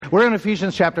we're in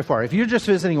Ephesians chapter 4. If you're just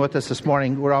visiting with us this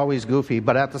morning, we're always goofy,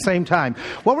 but at the same time,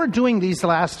 what we're doing these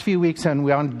last few weeks, and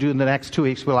we want to do in the next 2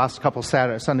 weeks, we lost a couple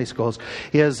Sunday schools,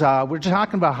 is we're just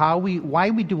talking about why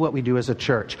we do what we do as a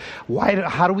church.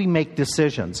 How do we make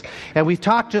decisions? And we've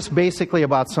talked just basically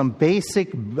about some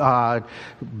basic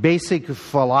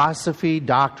philosophy,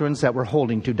 doctrines that we're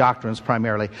holding to, doctrines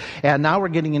primarily. And now we're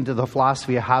getting into the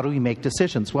philosophy of how do we make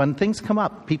decisions. When things come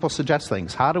up, people suggest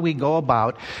things. How do we go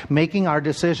about making our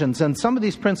decisions? And some of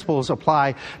these principles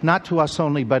apply not to us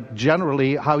only, but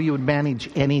generally how you would manage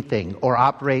anything or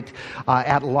operate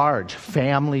at large,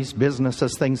 families,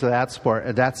 businesses, things of that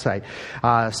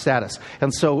status.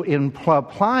 And so in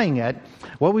applying it,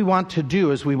 what we want to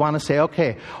do is we want to say,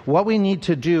 okay, what we need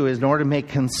to do is in order to make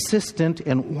consistent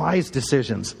and wise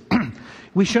decisions.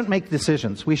 We shouldn't make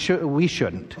decisions. We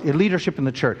shouldn't. Leadership in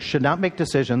the church should not make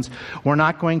decisions. We're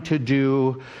not going to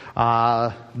do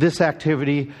this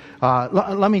activity.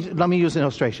 Let me use an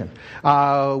illustration.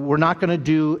 We're not going to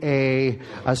do a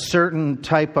certain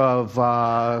type of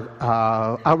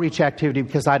outreach activity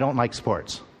because I don't like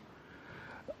sports.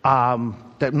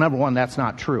 Number one, that's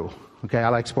not true. Okay, I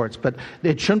like sports, but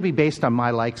it shouldn't be based on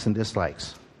my likes and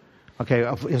dislikes. Okay,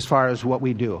 as far as what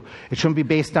we do. It shouldn't be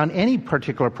based on any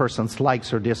particular person's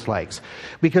likes or dislikes,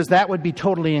 because that would be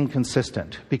totally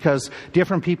inconsistent, because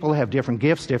different people have different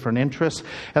gifts, different interests.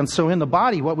 And so in the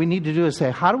body, what we need to do is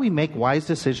say, how do we make wise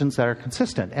decisions that are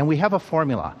consistent? And we have a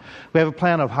formula. We have a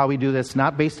plan of how we do this,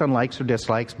 not based on likes or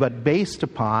dislikes, but based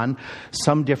upon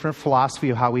some different philosophy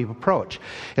of how we approach.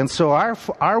 And so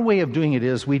our way of doing it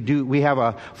is we have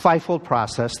a fivefold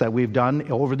process that we've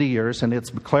done over the years, and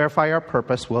it's clarify our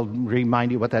purpose. We'll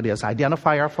remind you what that is.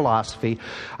 Identify our philosophy,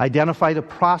 identify the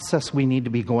process we need to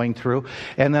be going through,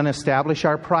 and then establish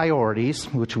our priorities,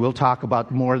 which we'll talk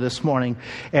about more this morning,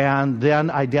 and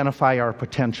then identify our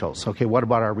potentials. Okay, what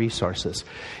about our resources?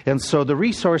 And so the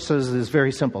resources is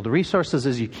very simple. The resources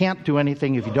is you can't do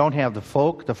anything if you don't have the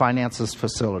folk, the finances,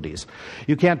 facilities.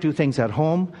 You can't do things at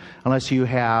home unless you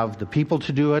have the people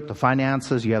to do it, the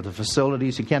finances, you have the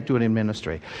facilities. You can't do it in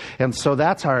ministry. And so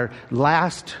that's our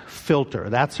last filter.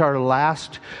 That's our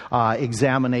last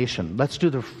examination. Let's do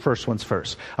the first ones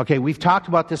first. Okay, we've talked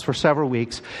about this for several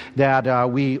weeks.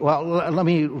 Let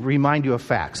me remind you of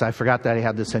facts. I forgot that I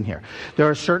had this in here. There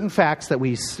are certain facts that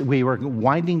we were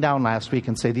winding down last week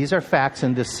and say these are facts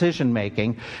in decision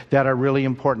making that are really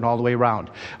important all the way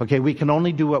around. Okay, we can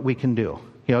only do what we can do.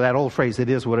 You know, that old phrase, it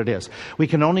is what it is. We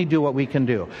can only do what we can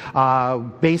do.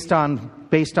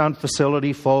 Based on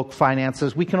facility, folk,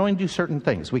 finances, we can only do certain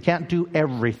things. We can't do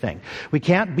everything. We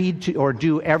can't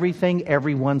do everything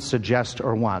everyone suggests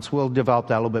or wants. We'll develop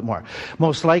that a little bit more.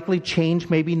 Most likely, change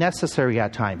may be necessary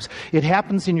at times. It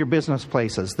happens in your business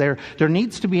places. There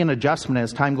needs to be an adjustment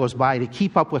as time goes by to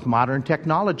keep up with modern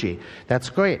technology. That's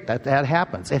great. That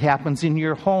happens. It happens in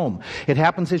your home. It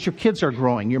happens as your kids are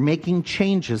growing. You're making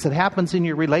changes. It happens in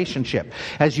your relationship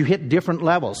as you hit different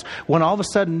levels. When all of a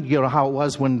sudden, you know how it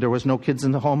was when there was no kids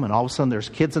in the home, and all of a sudden there's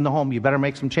kids in the home, you better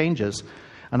make some changes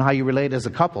on how you relate as a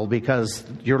couple, because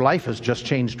your life has just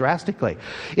changed drastically.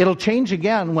 It'll change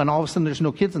again when all of a sudden there's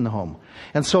no kids in the home.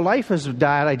 And so life is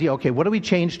that idea, okay, what do we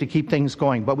change to keep things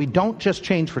going? But we don't just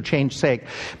change for change's sake.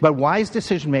 But wise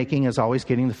decision making is always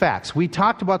getting the facts. We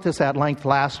talked about this at length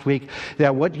last week,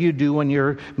 that what you do when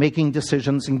you're making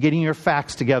decisions and getting your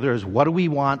facts together is what do we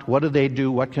want, what do they do,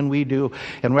 what can we do?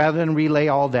 And rather than relay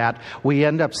all that, we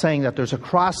end up saying that there's a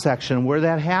cross-section where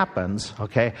that happens,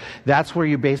 okay? That's where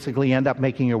you basically end up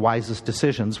making your wisest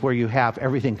decisions, where you have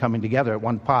everything coming together at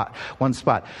one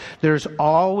spot. There's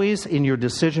always, in your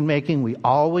decision making, we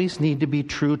always need to be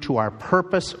true to our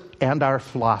purpose and our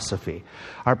philosophy.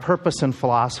 Our purpose and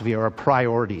philosophy are our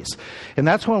priorities. And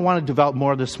that's what I want to develop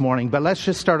more this morning. But let's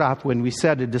just start off when we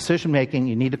said in decision making,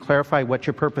 you need to clarify what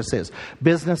your purpose is.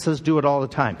 Businesses do it all the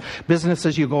time.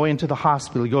 Businesses, you go into the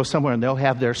hospital, you go somewhere, and they'll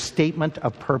have their statement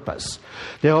of purpose.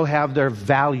 They'll have their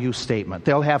value statement.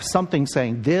 They'll have something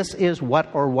saying, this is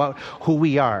who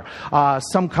we are.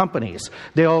 Some companies,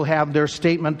 they'll have their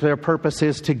statement, their purpose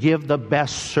is to give the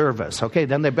best service. Okay,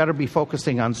 then they better be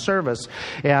focusing on service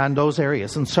and those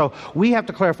areas. And so we have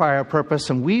to clarify our purpose,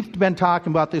 and we've been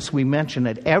talking about this. We mention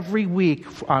it every week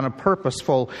on a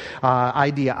purposeful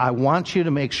idea. I want you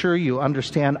to make sure you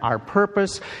understand our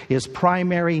purpose is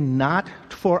primary, not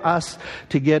for us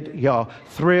to get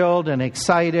thrilled and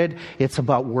excited. It's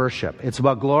about worship. It's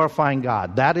about glorifying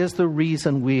God. That is the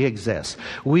reason we exist.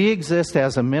 We exist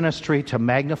as a ministry to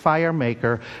magnify our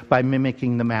Maker by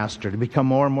mimicking the Master, to become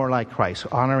more and more like Christ,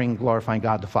 honoring and glorifying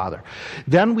God the Father.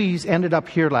 Then we ended up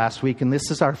here last week, and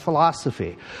this is our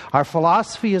philosophy. Our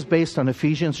philosophy is based on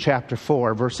Ephesians chapter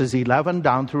 4, verses 11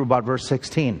 down through about verse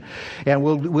 16. And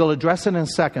we'll address it in a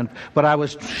second, but I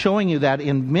was showing you that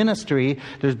in ministry,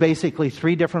 there's basically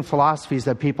three different philosophies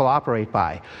that people operate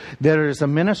by. There is a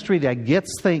ministry that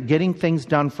getting things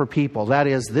done for people. That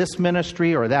is this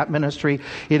ministry or that ministry.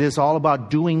 It is all about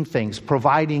doing things,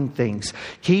 providing things,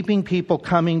 keeping people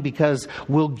coming because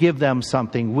we'll give them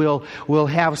something. We'll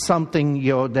have something,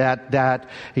 that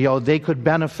they could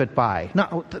benefit by.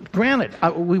 Now, granted,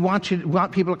 we want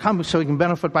people to come so we can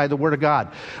benefit by the Word of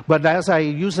God. But as I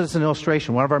use this as an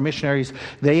illustration, one of our missionaries,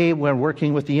 they were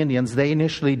working with the Indians. They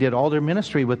initially did all their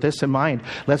ministry with this in mind.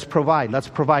 Let's provide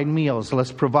meals.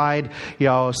 Let's provide,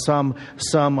 some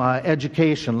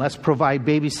education. Let's provide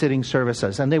babysitting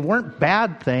services. And they weren't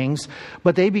bad things,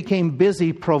 but they became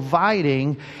busy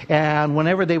providing. And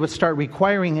whenever they would start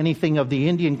requiring anything of the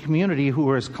Indian community who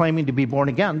was claiming to be born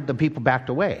again, the people backed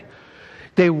away.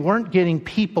 They weren't getting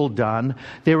people done.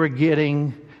 They were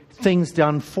getting things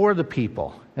done for the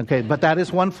people. Okay, but that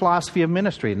is one philosophy of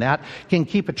ministry, and that can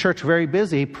keep a church very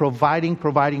busy, providing,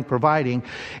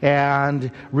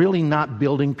 and really not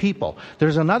building people.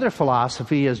 There's another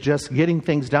philosophy is just getting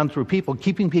things done through people,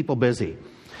 keeping people busy.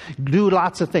 Do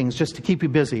lots of things just to keep you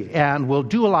busy. And we'll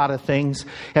do a lot of things.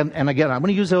 And again, I'm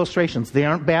going to use illustrations. They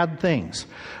aren't bad things.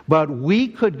 But we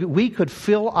could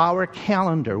fill our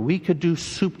calendar. We could do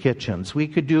soup kitchens. We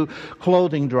could do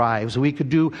clothing drives. We could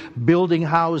do building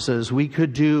houses. We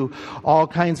could do all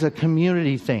kinds of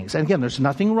community things. And again, there's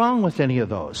nothing wrong with any of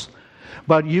those.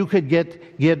 But you could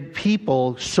get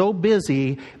people so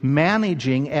busy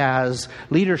managing as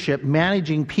leadership,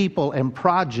 managing people and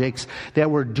projects that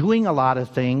we're doing a lot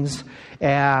of things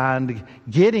and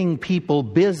getting people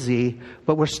busy,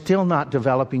 but we're still not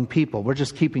developing people. We're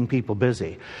just keeping people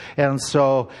busy. And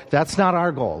so that's not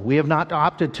our goal. We have not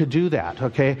opted to do that,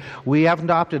 okay? We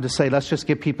haven't opted to say, let's just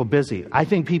get people busy. I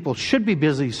think people should be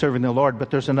busy serving the Lord,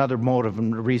 but there's another motive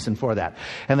and reason for that.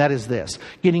 And that is this,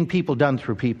 getting people done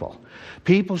through people.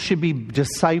 People should be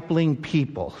discipling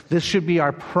people. This should be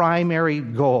our primary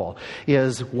goal,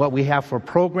 is what we have for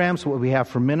programs, what we have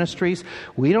for ministries.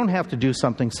 We don't have to do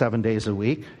something 7 days a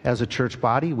week as a church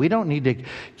body. We don't need to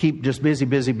keep just busy,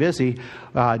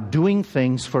 doing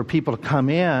things for people to come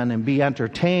in and be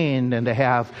entertained and to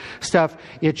have stuff.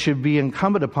 It should be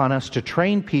incumbent upon us to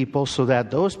train people so that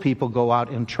those people go out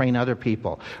and train other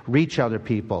people, reach other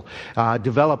people,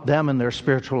 develop them in their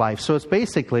spiritual life. So it's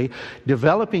basically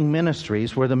developing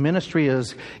ministries where the ministry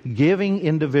is giving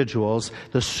individuals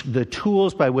the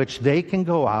tools by which they can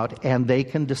go out and they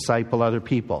can disciple other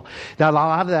people. Now, a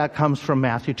lot of that comes from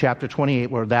Matthew chapter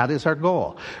 28, where that is our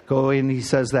goal. He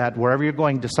says that wherever you're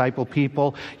going, disciple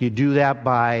people. You do that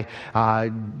by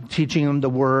teaching them the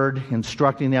Word,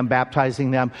 instructing them,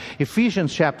 baptizing them.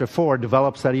 Ephesians chapter 4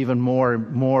 develops that even more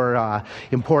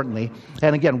importantly.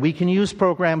 And again, we can use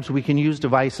programs, we can use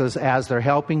devices as they're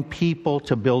helping people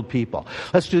to build people.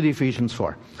 Let's do the Ephesians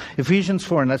 4. Ephesians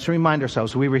 4, and let's remind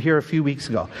ourselves, we were here a few weeks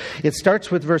ago. It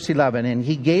starts with verse 11, and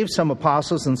he gave some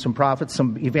apostles and some prophets,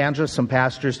 some evangelists, some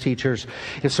pastors, teachers.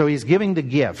 And so he's giving the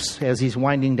gifts as he's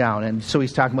winding down. And so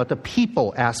he's talking about the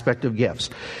people aspect of gifts.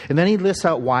 And then he lists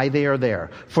out why they are there.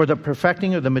 For the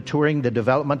perfecting or the maturing, the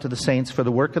development of the saints, for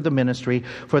the work of the ministry,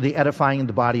 for the edifying of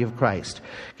the body of Christ.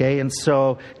 Okay, and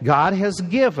so God has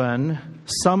given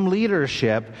some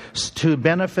leadership to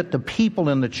benefit the people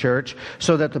in the church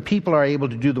so that the people are able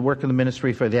to do the work of the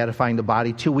ministry for the edifying the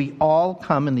body, till we all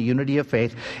come in the unity of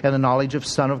faith and the knowledge of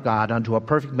Son of God unto a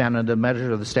perfect man in the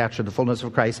measure of the stature of the fullness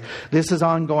of Christ. This is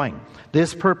ongoing.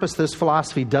 This purpose, this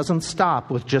philosophy doesn't stop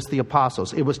with just the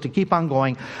apostles. It was to keep on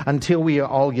going until we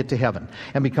all get to heaven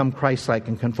and become Christ-like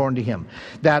and conform to Him.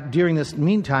 That during this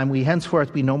meantime, we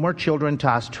henceforth be no more children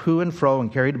tossed to and fro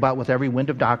and carried about with every wind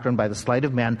of doctrine by the sleight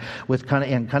of men with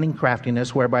cunning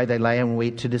craftiness, whereby they lie in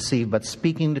wait to deceive, but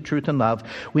speaking the truth in love,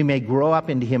 we may grow up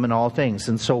into Him in all things.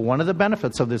 And so one of the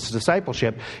benefits of this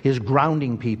discipleship is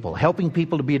grounding people, helping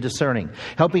people to be discerning,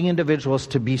 helping individuals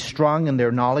to be strong in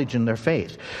their knowledge and their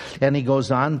faith. And he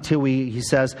goes on till we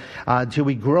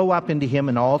grow up into Him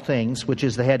in all things, which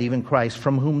is the head, even Christ,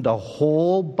 from whom the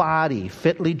whole body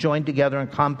fitly joined together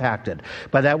and compacted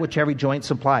by that which every joint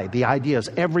supplied. The idea is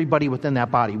everybody within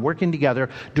that body working together,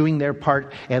 doing their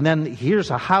part. And then here's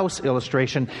a house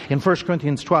illustration. In 1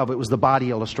 Corinthians 12, it was the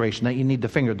body illustration that you need the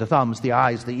finger, the thumbs, the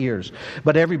eyes, the ears,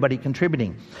 but everybody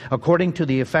contributing according to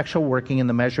the effectual working in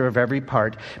the measure of every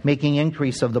part, making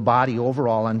increase of the body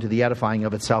overall unto the edifying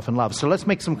of itself in love. So let's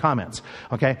make some comments.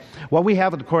 Okay, what we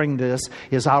have according to this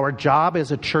is our job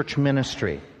as a church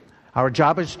ministry. Our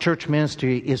job as church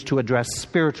ministry is to address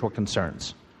spiritual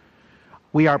concerns.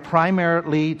 We are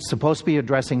primarily supposed to be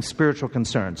addressing spiritual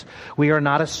concerns. We are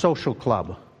not a social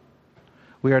club.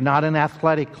 We are not an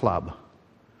athletic club.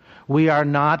 We are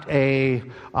not a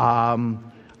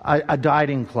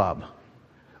dieting club.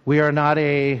 We are not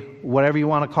a whatever you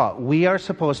want to call it. We are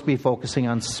supposed to be focusing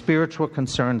on spiritual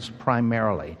concerns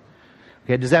primarily.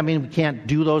 Okay, does that mean we can't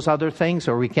do those other things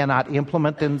or we cannot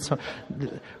implement them?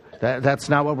 That's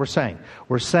not what we're saying.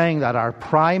 We're saying that our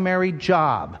primary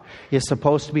job is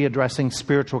supposed to be addressing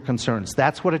spiritual concerns.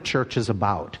 That's what a church is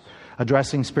about.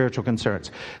 Addressing spiritual concerns.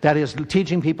 That is,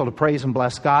 teaching people to praise and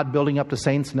bless God, building up the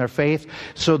saints in their faith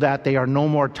so that they are no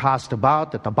more tossed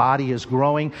about, that the body is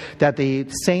growing, that the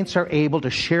saints are able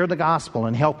to share the gospel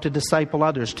and help to disciple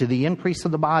others to the increase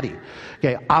of the body.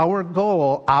 Okay, our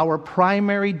goal, our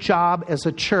primary job as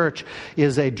a church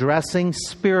is addressing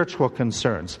spiritual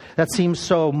concerns. That seems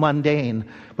so mundane,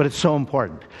 but it's so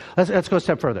important. Let's go a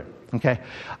step further. Okay,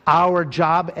 our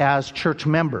job as church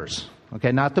members,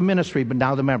 okay, not the ministry, but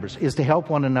now the members, is to help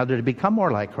one another to become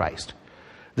more like Christ.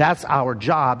 That's our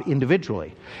job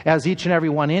individually. As each and every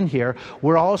one in here,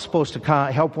 we're all supposed to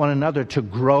help one another to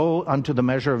grow unto the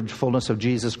measure of fullness of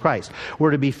Jesus Christ.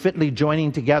 We're to be fitly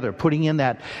joining together, putting in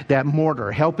that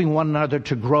mortar, helping one another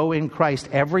to grow in Christ,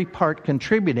 every part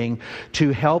contributing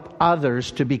to help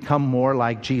others to become more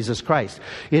like Jesus Christ.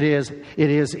 It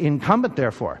is incumbent,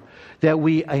 therefore, that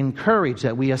we encourage,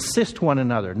 that we assist one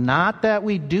another, not that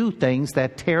we do things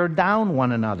that tear down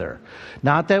one another,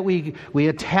 not that we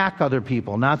attack other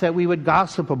people, not that we would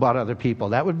gossip about other people.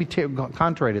 That would be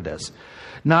contrary to this.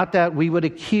 Not that we would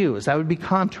accuse. That would be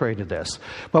contrary to this.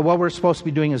 But what we're supposed to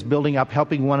be doing is building up,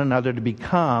 helping one another to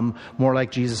become more like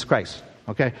Jesus Christ.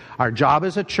 Okay? Our job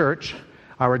as a church,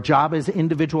 our job as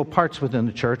individual parts within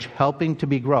the church, helping to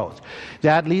be growth.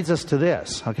 That leads us to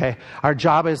this, okay? Our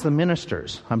job as the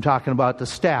ministers, I'm talking about the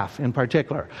staff in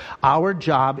particular. Our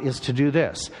job is to do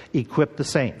this, equip the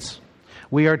saints.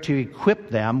 We are to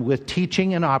equip them with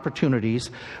teaching and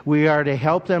opportunities. We are to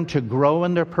help them to grow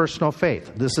in their personal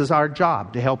faith. This is our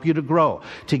job, to help you to grow,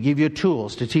 to give you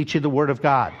tools, to teach you the Word of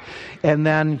God. And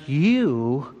then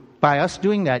by us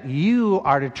doing that, you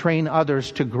are to train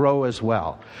others to grow as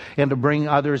well and to bring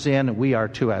others in, and we are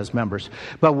too as members.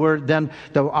 But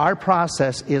our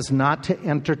process is not to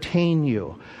entertain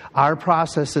you. Our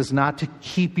process is not to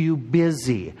keep you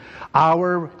busy.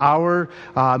 Our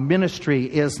ministry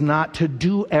is not to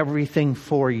do everything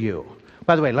for you.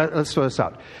 By the way, let's throw this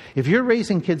out. If you're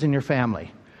raising kids in your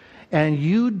family and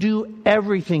you do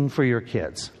everything for your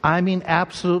kids, I mean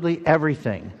absolutely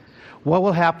everything, what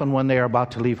will happen when they are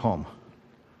about to leave home?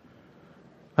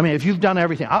 I mean, if you've done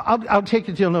everything, I'll take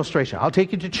you to an illustration. I'll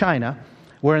take you to China,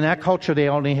 where in that culture they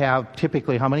only have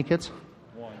typically how many kids?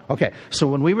 One. Okay, so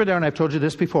when we were there, and I've told you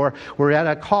this before, we're at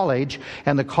a college,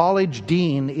 and the college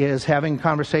dean is having a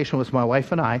conversation with my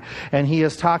wife and I, and he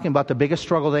is talking about the biggest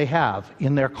struggle they have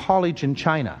in their college in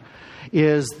China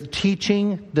is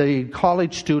teaching the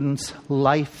college students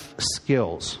life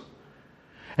skills.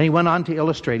 And he went on to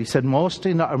illustrate. He said most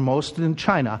in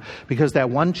China, because that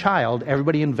one child,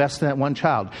 everybody invests in that one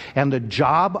child. And the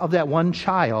job of that one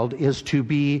child is to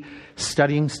be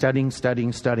studying, so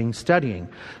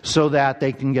that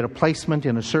they can get a placement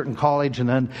in a certain college, and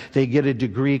then they get a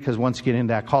degree, because once you get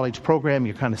into that college program,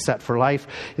 you're kind of set for life.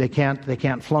 They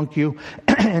can't flunk you.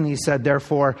 And he said,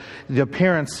 therefore, the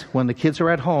parents, when the kids are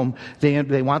at home,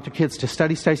 they want the kids to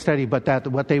study, but that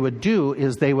what they would do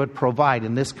is they would provide,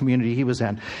 in this community he was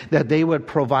in, that they would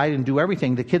provide and do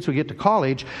everything. The kids would get to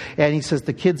college, and he says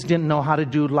the kids didn't know how to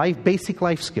do basic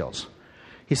life skills.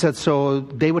 He said, so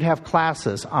they would have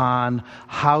classes on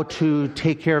how to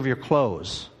take care of your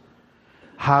clothes,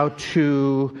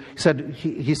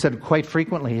 he said quite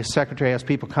frequently his secretary has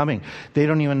people coming, they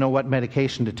don't even know what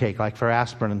medication to take, like for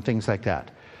aspirin and things like that.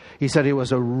 He said it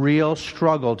was a real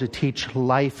struggle to teach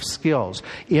life skills,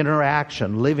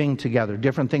 interaction, living together,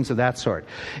 different things of that sort.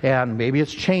 And maybe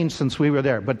it's changed since we were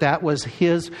there, but that was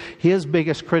his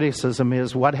biggest criticism,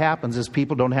 is what happens is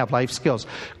people don't have life skills.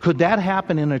 Could that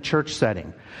happen in a church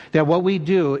setting? That what we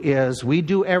do is we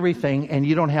do everything and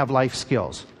you don't have life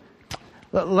skills.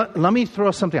 Let me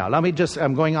throw something out.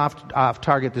 I'm going off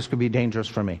target. This could be dangerous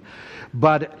for me.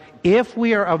 But if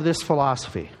we are of this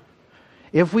philosophy,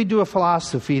 if we do a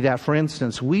philosophy that, for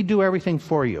instance, we do everything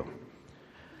for you,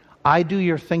 I do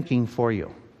your thinking for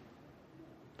you.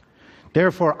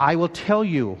 Therefore, I will tell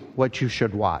you what you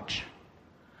should watch.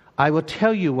 I will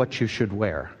tell you what you should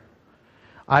wear.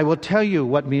 I will tell you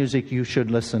what music you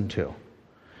should listen to.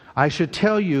 I should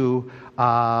tell you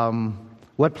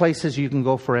what places you can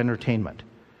go for entertainment.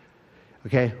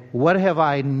 Okay? What have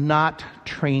I not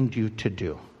trained you to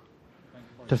do?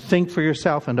 To think for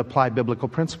yourself and apply biblical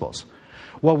principles.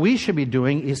 What we should be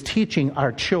doing is teaching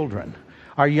our children,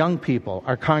 our young people,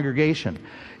 our congregation,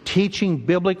 teaching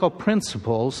biblical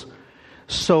principles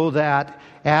so that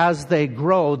as they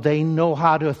grow, they know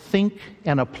how to think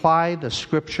and apply the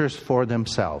Scriptures for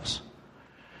themselves.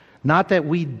 Not that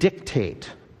we dictate,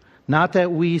 not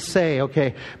that we say,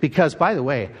 okay, because, by the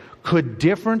way, could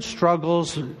different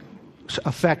struggles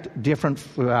affect different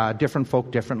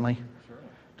folk differently?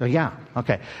 Sure. Yeah,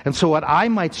 okay. And so what I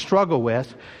might struggle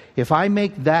with, if I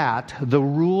make that the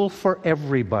rule for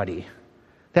everybody,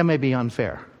 that may be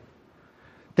unfair.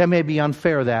 That may be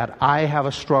unfair that I have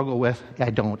a struggle with, I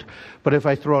don't, but if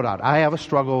I throw it out, I have a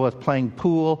struggle with playing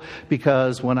pool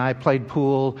because when I played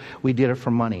pool, we did it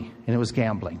for money and it was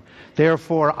gambling.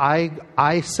 Therefore,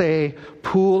 I say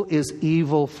pool is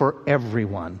evil for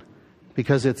everyone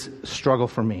because it's a struggle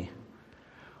for me.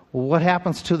 Well, what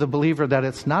happens to the believer that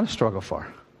it's not a struggle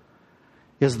for?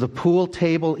 Is the pool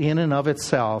table in and of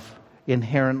itself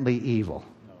inherently evil?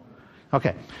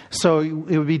 Okay, so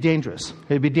it would be dangerous.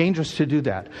 It would be dangerous to do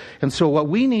that. And so what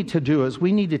we need to do is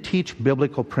we need to teach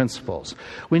biblical principles.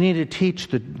 We need to teach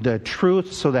the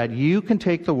truth so that you can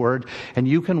take the word and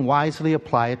you can wisely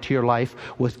apply it to your life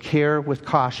with care, with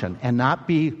caution, and not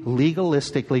be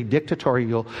legalistically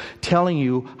dictatorial telling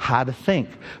you how to think,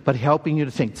 but helping you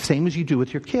to think, same as you do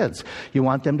with your kids. You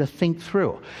want them to think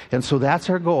through. And so that's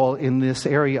our goal in this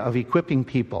area of equipping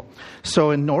people.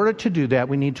 So in order to do that,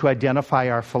 we need to identify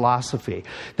our philosophy.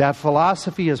 That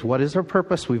philosophy is, what is our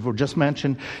purpose? We've just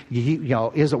mentioned,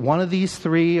 is it one of these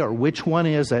three or which one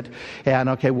is it? And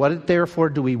okay, what therefore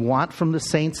do we want from the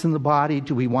saints in the body?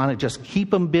 Do we want to just keep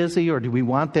them busy or do we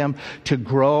want them to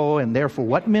grow? And therefore,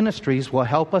 what ministries will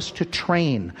help us to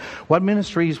train? What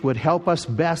ministries would help us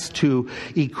best to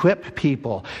equip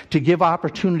people, to give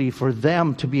opportunity for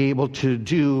them to be able to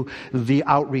do the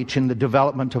outreach and the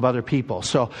development of other people?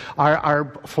 So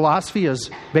our philosophy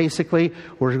is basically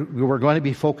we're going to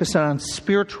be focused on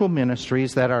spiritual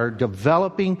ministries that are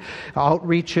developing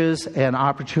outreaches and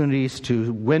opportunities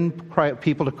to win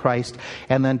people to Christ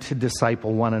and then to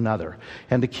disciple one another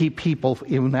and to keep people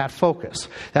in that focus.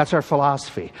 That's our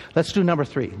philosophy. Let's do number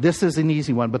 3. This is an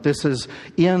easy one, but this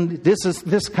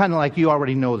kind of like you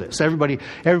already know this.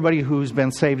 Everybody who's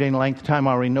been saved any length of time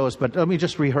already knows, but let me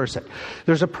just rehearse it.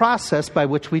 There's a process by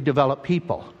which we develop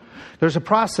people. There's a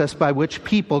process by which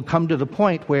people come to the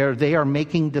point where they are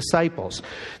making disciples.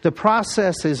 The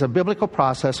process is a biblical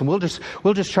process, and we'll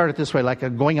just chart it this way, like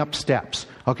going up steps.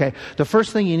 Okay? The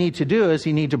first thing you need to do is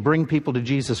you need to bring people to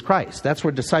Jesus Christ. That's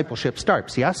where discipleship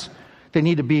starts, yes? They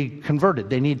need to be converted.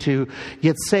 They need to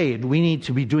get saved. We need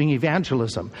to be doing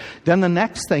evangelism. Then the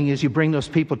next thing is you bring those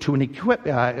people to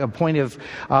a point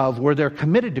of where they're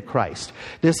committed to Christ.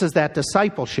 This is that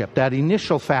discipleship, that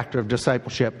initial factor of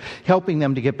discipleship, helping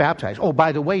them to get baptized. Oh,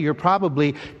 by the way, you're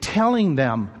probably telling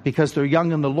them, because they're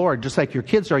young in the Lord, just like your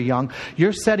kids are young,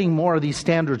 you're setting more of these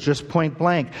standards just point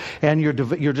blank. And you're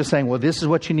just saying, well, this is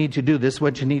what you need to do. This is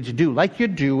what you need to do. Like you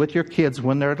do with your kids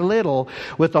when they're little,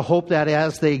 with the hope that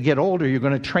as they get older, you're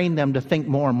going to train them to think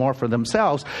more and more for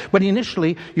themselves. But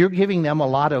initially, you're giving them a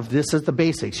lot of, this is the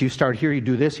basics. You start here, you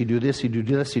do this, you do this, you do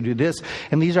this, you do this.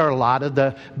 And these are a lot of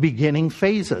the beginning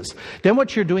phases. Then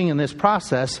what you're doing in this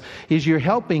process is you're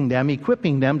helping them,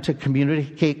 equipping them to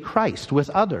communicate Christ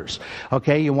with others.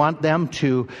 Okay, you want them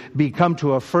to come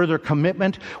to a further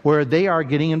commitment where they are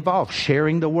getting involved,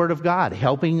 sharing the Word of God,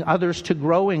 helping others to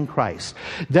grow in Christ.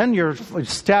 Then your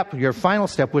final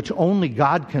step, which only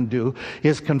God can do,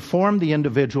 is conform the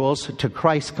individuals to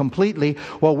Christ completely.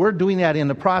 Well, we're doing that in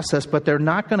the process, but they're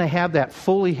not going to have that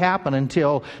fully happen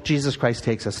until Jesus Christ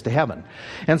takes us to heaven.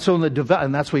 And so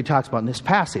and that's what he talks about in this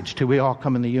passage, till we all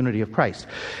come in the unity of Christ.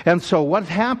 And so what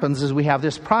happens is we have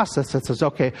this process that says,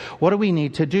 okay, what do we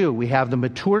need to do? We have the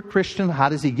mature Christian. How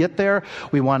does he get there?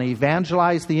 We want to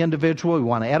evangelize the individual. We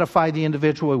want to edify the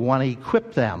individual. We want to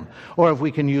equip them. Or if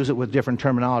we can use it with different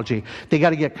terminology, they got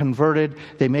to get converted.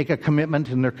 They make a commitment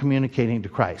and they're communicating to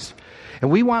Christ. And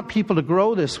we want people to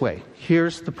grow this way.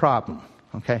 Here's the problem,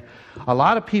 okay? A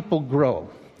lot of people grow.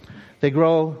 They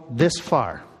grow this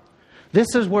far.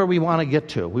 This is where we want to get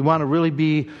to. We want to really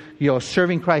be,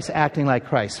 serving Christ, acting like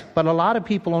Christ. But a lot of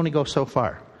people only go so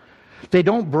far. They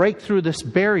don't break through this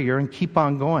barrier and keep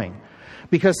on going.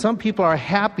 Because some people are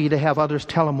happy to have others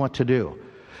tell them what to do.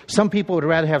 Some people would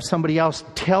rather have somebody else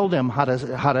tell them how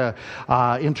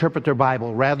to interpret their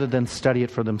Bible rather than study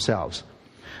it for themselves.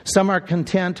 Some are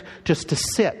content just to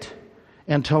sit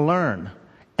and to learn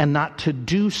and not to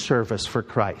do service for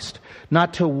Christ,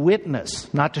 not to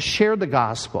witness, not to share the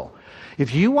gospel.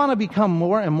 If you want to become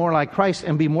more and more like Christ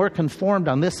and be more conformed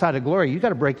on this side of glory, you've got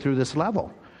to break through this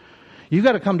level. You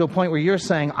got to come to a point where you're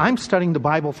saying, I'm studying the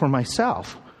Bible for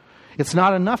myself. It's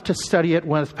not enough to study it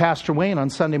with Pastor Wayne on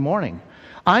Sunday morning.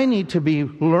 I need to be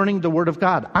learning the Word of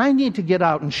God. I need to get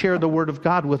out and share the Word of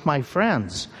God with my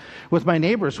friends, with my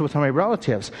neighbors, with my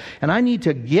relatives. And I need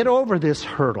to get over this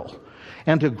hurdle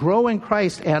and to grow in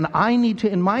Christ. And I need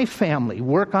to, in my family,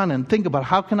 work on and think about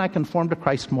how can I conform to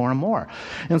Christ more and more.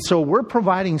 And so we're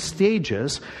providing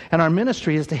stages, and our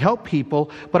ministry is to help people,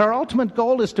 but our ultimate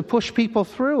goal is to push people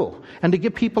through and to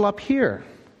get people up here.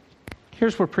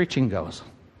 Here's where preaching goes.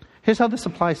 Here's how this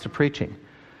applies to preaching.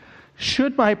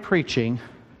 Should my preaching,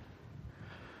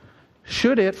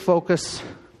 should it focus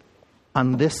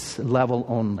on this level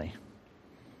only?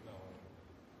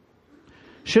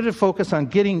 Should it focus on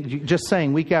just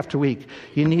saying week after week,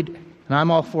 you need, and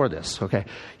I'm all for this, okay?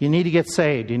 You need to get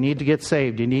saved, you need to get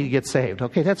saved, you need to get saved.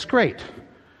 Okay, that's great.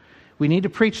 We need to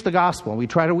preach the gospel. We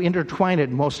try to intertwine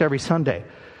it most every Sunday.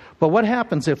 But what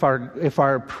happens if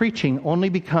our preaching only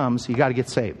becomes, you got to get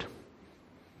saved?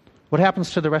 What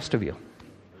happens to the rest of you?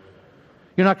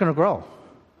 You're not going to grow.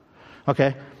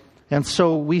 Okay? And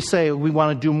so we say we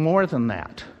want to do more than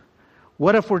that.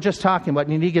 What if we're just talking about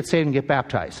you need to get saved and get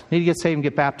baptized? You need to get saved and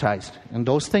get baptized. And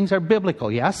those things are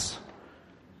biblical, yes?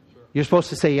 You're supposed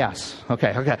to say yes.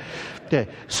 Okay.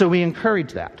 So we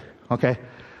encourage that. Okay?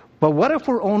 But what if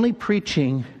we're only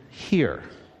preaching here?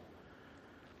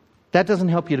 That doesn't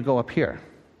help you to go up here.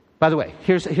 By the way,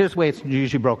 here's the way it's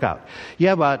usually broke out. You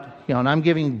have about, and I'm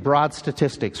giving broad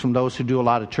statistics from those who do a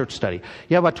lot of church study.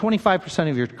 You have about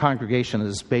 25% of your congregation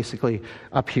is basically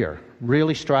up here,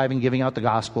 really striving, giving out the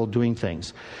gospel, doing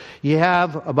things. You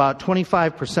have about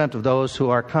 25% of those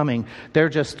who are coming, they're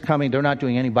just coming, they're not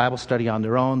doing any Bible study on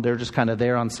their own, they're just kind of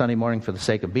there on Sunday morning for the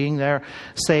sake of being there,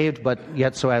 saved, but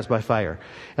yet so as by fire.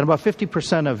 And about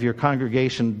 50% of your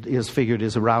congregation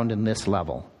is around in this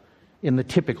level, in the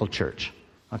typical church.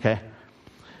 Okay?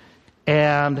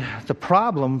 And the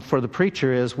problem for the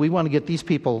preacher is we want to get these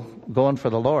people going for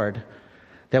the Lord,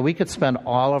 that we could spend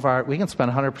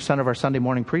 100% of our Sunday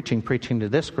morning preaching to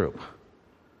this group.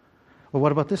 Well,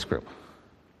 what about this group?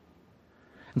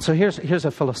 And so here's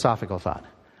a philosophical thought.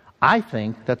 I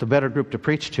think that the better group to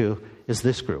preach to is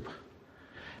this group.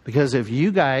 Because if you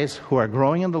guys who are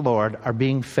growing in the Lord are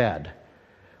being fed,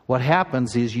 what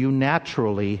happens is you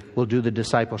naturally will do the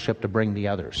discipleship to bring the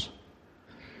others.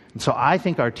 And so I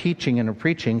think our teaching and our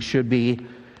preaching should be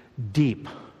deep,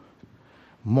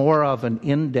 more of an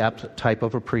in-depth type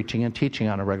of a preaching and teaching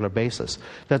on a regular basis.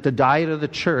 That the diet of the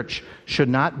church should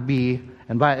not be,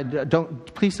 and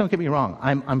please don't get me wrong,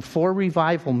 I'm for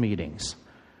revival meetings,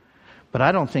 but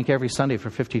I don't think every Sunday for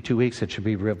 52 weeks it should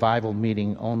be revival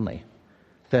meeting only.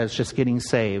 That it's just getting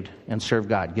saved and serve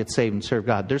God, get saved and serve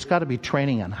God. There's got to be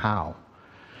training on how.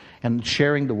 And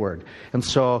sharing the word. And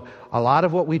so a lot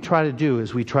of what we try to do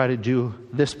is we try to do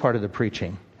this part of the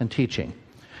preaching and teaching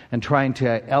and trying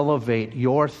to elevate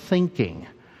your thinking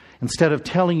instead of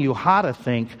telling you how to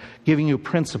think, giving you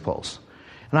principles.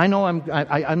 And I know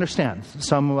I understand.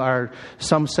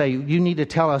 Some say you need to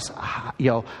tell us,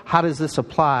 how does this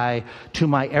apply to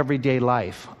my everyday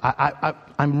life?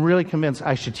 I'm really convinced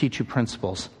I should teach you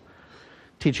principles.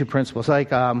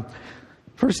 Like 1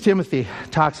 Timothy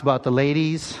talks about the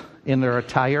ladies in their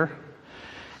attire.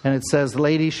 And it says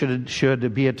ladies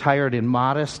should be attired in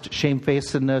modest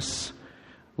shamefacedness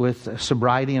with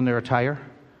sobriety in their attire.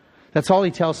 That's all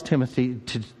he tells Timothy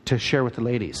to share with the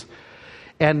ladies.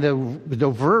 And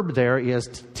the verb there is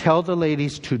to tell the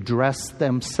ladies to dress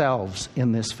themselves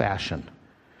in this fashion.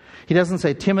 He doesn't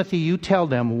say, Timothy, you tell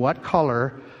them what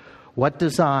color, what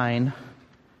design,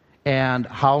 and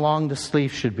how long the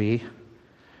sleeve should be,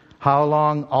 how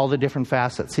long all the different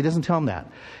facets. He doesn't tell them that.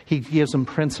 He gives them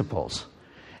principles.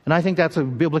 And I think that's a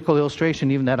biblical illustration,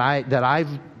 even that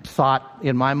I've thought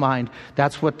in my mind,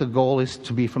 that's what the goal is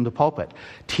to be from the pulpit.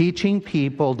 Teaching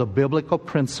people the biblical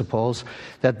principles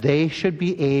that they should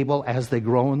be able, as they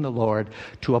grow in the Lord,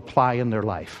 to apply in their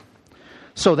life.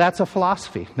 So that's a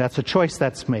philosophy. That's a choice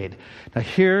that's made. Now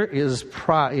here is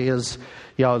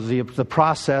the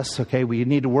process. Okay, we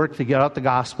need to work to get out the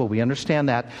gospel. We understand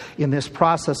that. In this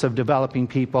process of developing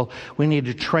people, we need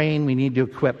to train, we need to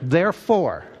equip.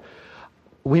 Therefore,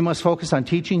 we must focus on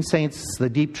teaching saints the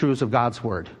deep truths of God's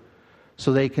Word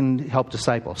so they can help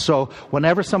disciples. So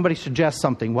whenever somebody suggests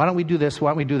something, why don't we do this,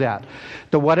 why don't we do that?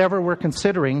 The whatever we're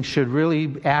considering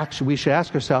we should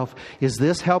ask ourselves, is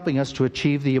this helping us to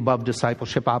achieve the above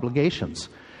discipleship obligations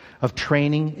of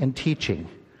training and teaching?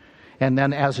 And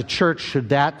then as a church, should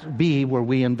that be where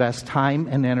we invest time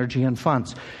and energy and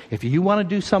funds? If you want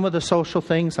to do some of the social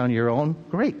things on your own,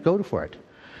 great, go for it.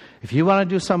 If you want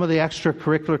to do some of the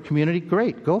extracurricular community,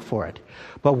 great, go for it.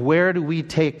 But where do we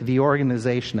take the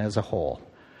organization as a whole?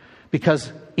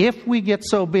 Because if we get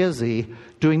so busy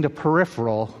doing the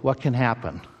peripheral, what can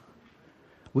happen?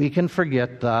 We can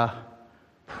forget the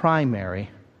primary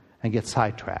and get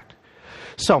sidetracked.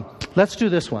 So let's do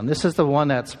this one. This is the one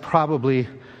that's probably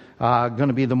going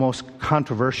to be the most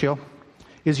controversial,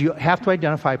 is you have to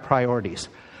identify priorities.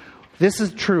 This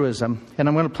is truism, and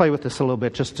I'm going to play with this a little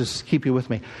bit just to keep you with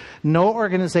me. No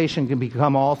organization can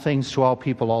become all things to all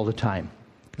people all the time.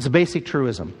 It's a basic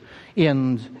truism.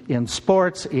 In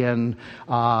sports, in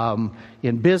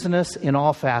business, in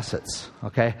all facets,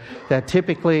 okay? That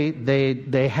typically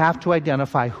they have to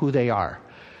identify who they are.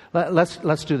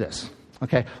 Let's do this,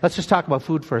 okay? Let's just talk about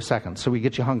food for a second so we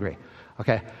get you hungry,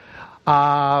 okay?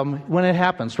 When it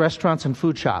happens, restaurants and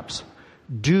food shops,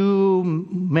 do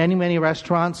many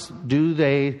restaurants, do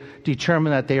they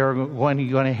determine that they are going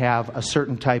to have a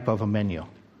certain type of a menu?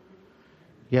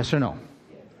 Yes or no?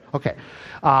 Okay.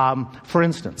 For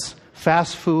instance,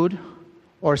 fast food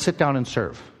or sit down and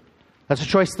serve. That's a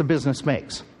choice the business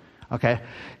makes. Okay?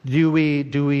 Do we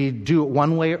do it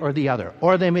one way or the other?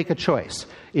 Or they make a choice.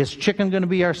 Is chicken going to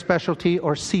be our specialty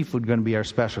or seafood going to be our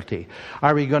specialty?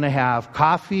 Are we going to have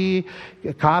coffee?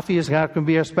 Coffee is not going to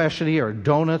be our specialty, or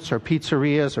donuts or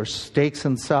pizzerias or steaks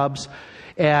and subs.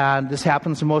 And this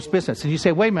happens in most business. And you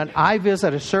say, wait a minute, I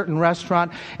visit a certain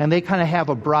restaurant and they kind of have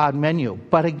a broad menu.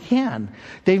 But again,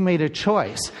 they've made a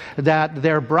choice that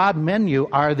their broad menu,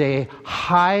 are they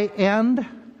high end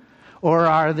or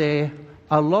are they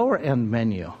a lower end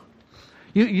menu?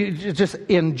 You just,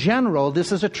 in general,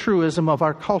 this is a truism of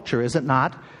our culture, is it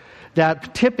not?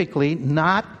 That typically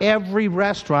not every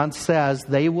restaurant says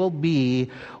they will be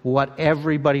what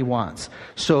everybody wants.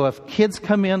 So if kids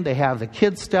come in, they have the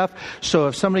kids stuff. So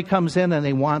if somebody comes in and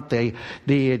they want the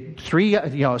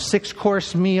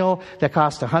 6-course meal that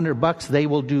costs $100, they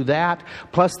will do that.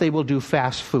 Plus they will do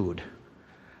fast food.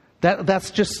 That's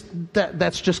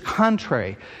just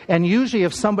contrary. And usually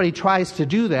if somebody tries to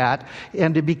do that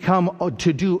and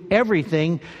to do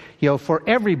everything, for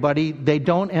everybody, they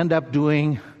don't end up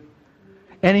doing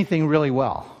anything really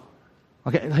well.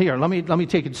 Okay, here, let me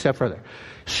take it a step further.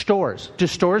 Stores. Do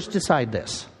stores decide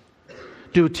this?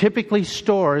 Do typically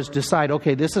stores decide,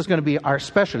 okay, this is going to be our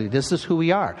specialty. This is who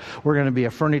we are. We're going to be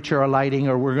a furniture or lighting,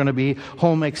 or we're going to be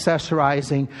home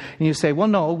accessorizing. And you say, well,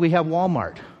 no, we have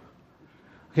Walmart.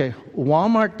 Okay,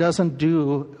 Walmart doesn't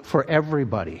do for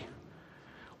everybody.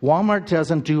 Walmart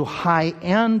doesn't do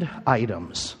high-end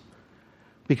items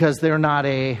because they're not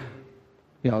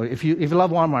if you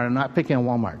love Walmart, I'm not picking on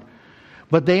Walmart.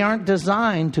 But they aren't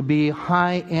designed to be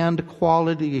high-end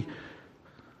quality,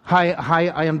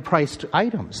 high-end priced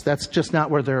items. That's just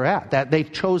not where they're at. That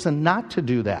they've chosen not to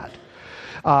do that.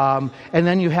 And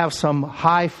then you have some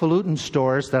highfalutin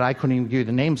stores that I couldn't even give you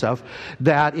the names of,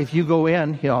 that if you go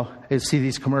in, and see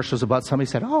these commercials about somebody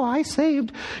said, oh, I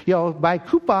saved, by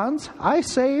coupons, I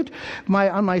saved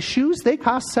on my shoes, they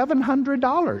cost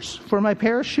 $700 for my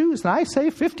pair of shoes, and I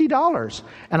saved $50.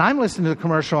 And I'm listening to the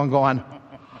commercial and going,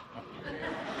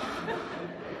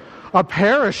 a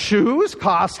pair of shoes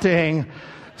costing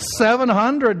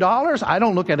 $700? I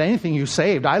don't look at anything you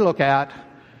saved. I look at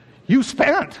you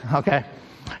spent, okay?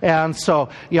 And so,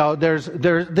 this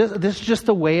is just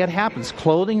the way it happens.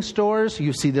 Clothing stores,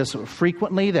 you see this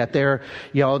frequently, that they're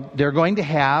going to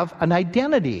have an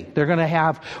identity. They're going to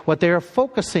have what they're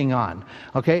focusing on.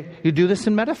 Okay, you do this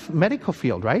in medical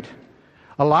field, right?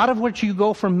 A lot of what you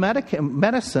go from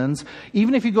medicines,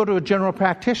 even if you go to a general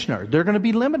practitioner, they're going to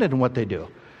be limited in what they do.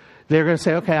 They're going to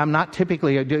say, okay, I'm not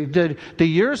typically the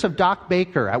years of Doc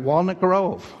Baker at Walnut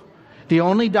Grove. The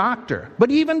only doctor.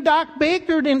 But even Doc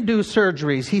Baker didn't do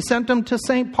surgeries. He sent them to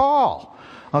St. Paul,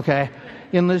 okay,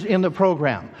 in the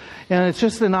program. And it's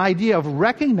just an idea of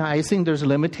recognizing there's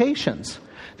limitations,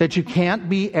 that you can't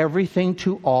be everything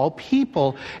to all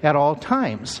people at all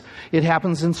times. It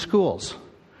happens in schools.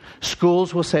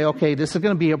 Schools will say, okay, this is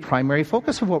going to be a primary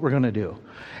focus of what we're going to do.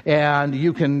 And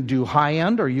you can do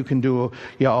high-end, or you can do,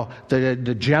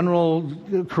 the general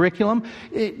curriculum.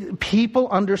 People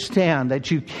understand that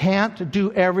you can't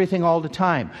do everything all the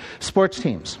time. Sports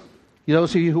teams.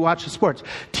 Those of you who watch the sports,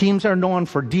 teams are known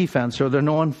for defense or they're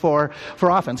known for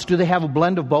offense. Do they have a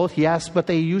blend of both? Yes, but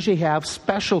they usually have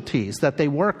specialties that they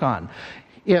work on.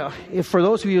 If for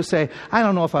those of you who say, I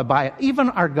don't know if I buy it, even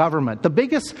our government, the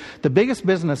biggest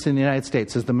business in the United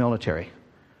States is the military.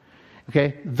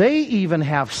 Okay, they even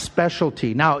have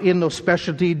specialty. Now, in those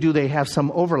specialty, do they have some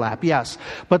overlap? Yes,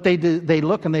 but they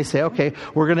look and they say, okay,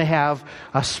 we're going to have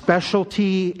a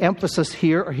specialty emphasis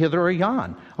here or hither or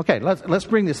yon. Okay, let's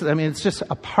bring this. I mean, it's just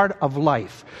a part of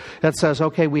life that says,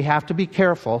 okay, we have to be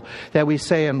careful that we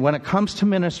say, and when it comes to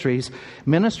ministries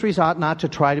ought not to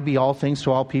try to be all things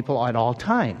to all people at all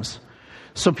times.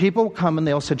 So people come and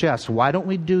they'll suggest, why don't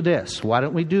we do this? Why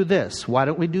don't we do this? Why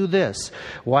don't we do this?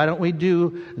 Why don't we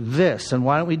do this? And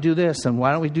why don't we do this? And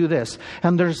why don't we do this?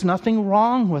 And there's nothing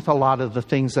wrong with a lot of the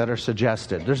things that are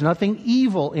suggested. There's nothing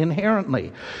evil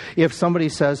inherently. If somebody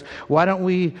says, why don't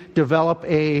we develop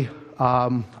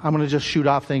I'm going to just shoot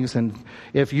off things, and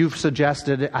if you've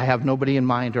suggested it, I have nobody in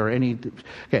mind or any.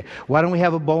 Okay, why don't we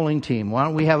have a bowling team? Why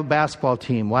don't we have a basketball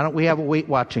team? Why don't we have a weight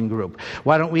watching group?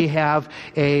 Why don't we have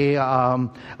a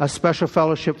special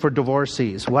fellowship for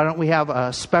divorcees? Why don't we have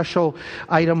a special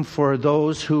item for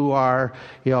those who are,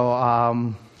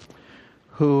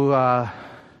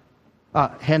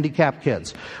 handicapped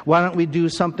kids? Why don't we do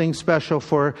something special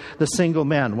for the single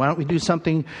men? Why don't we do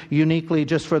something uniquely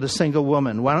just for the single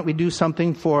woman? Why don't we do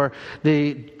something for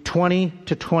the 20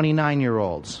 to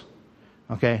 29-year-olds?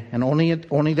 Okay, and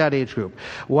only that age group.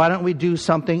 Why don't we do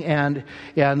something and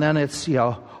then it's,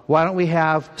 why don't we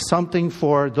have something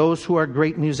for those who are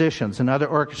great musicians, another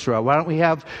orchestra? Why don't we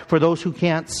have for those who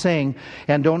can't sing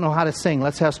and don't know how to sing?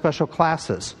 Let's have special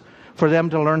classes for them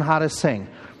to learn how to sing.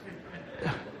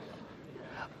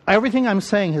 Everything I'm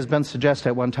saying has been suggested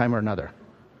at one time or another.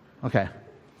 Okay.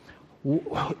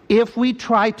 If we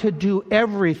try to do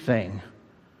everything,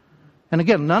 and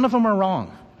again, none of them are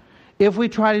wrong. If we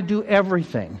try to do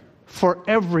everything for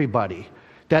everybody,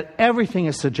 that everything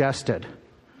is suggested,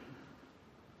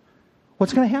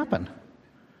 what's going to happen?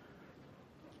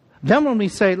 Then when we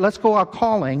say, let's go out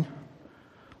calling,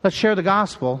 let's share the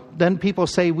gospel, then people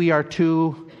say we're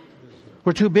too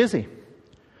busy.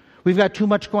 We've got too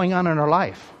much going on in our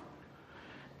life.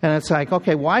 And it's like,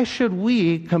 okay, why should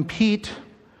we compete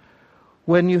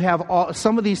when you have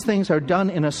some of these things are done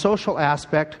in a social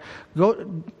aspect?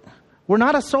 We're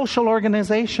not a social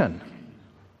organization.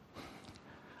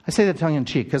 I say that tongue in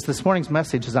cheek because this morning's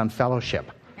message is on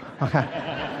fellowship. Okay.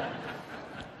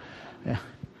 Yeah.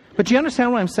 But you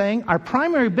understand what I'm saying? Our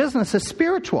primary business is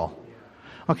spiritual.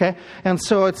 Okay? And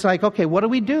so it's like, okay, what do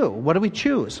we do? What do we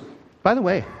choose? By the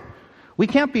way, we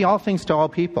can't be all things to all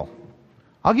people.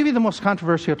 I'll give you the most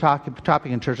controversial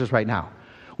topic in churches right now.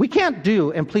 We can't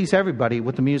do and please everybody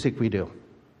with the music we do.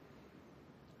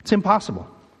 It's impossible.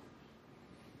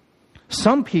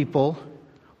 Some people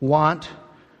want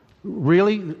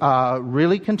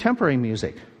really contemporary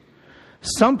music.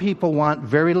 Some people want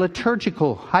very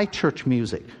liturgical, high church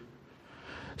music.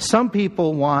 Some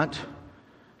people want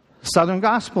Southern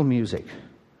gospel music.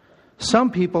 Some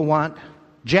people want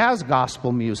jazz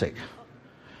gospel music.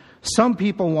 Some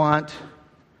people want...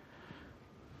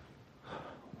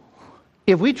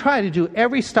 If we try to do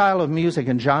every style of music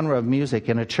and genre of music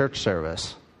in a church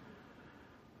service,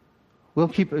 we'll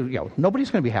keep,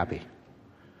 nobody's going to be happy.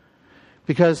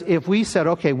 Because if we said,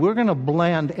 okay, we're going to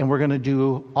blend and we're going to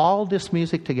do all this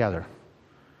music together,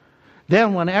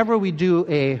 then whenever we do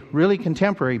a really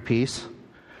contemporary piece,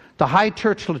 the high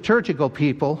church liturgical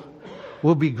people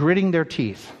will be gritting their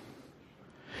teeth.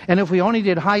 And if we only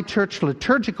did high church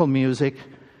liturgical music,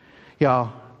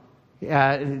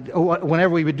 whenever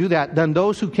we would do that, then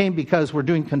those who came because we're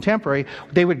doing contemporary,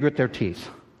 they would grit their teeth.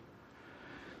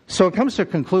 So it comes to a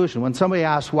conclusion. When somebody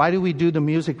asks, why do we do the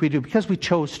music we do? Because we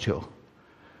chose to.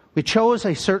 We chose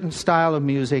a certain style of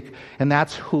music, and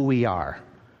that's who we are.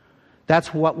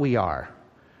 That's what we are.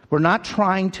 We're not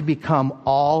trying to become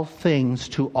all things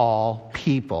to all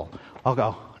people.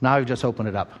 Now I've just opened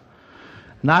it up.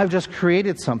 Now I've just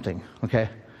created something, okay?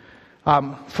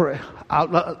 I'll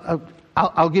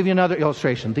give you another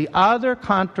illustration. The other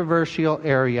controversial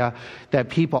area that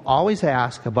people always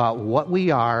ask about what we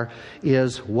are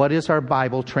is, what is our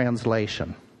Bible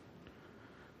translation?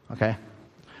 Okay?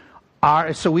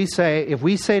 So if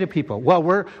we say to people, well,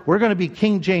 we're going to be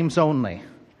King James only,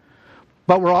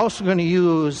 but we're also going to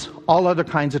use all other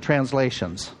kinds of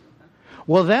translations.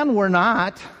 Well, then we're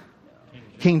not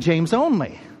King James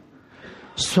only.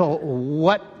 So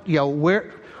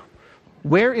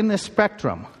where in this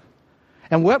spectrum?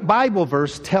 And what Bible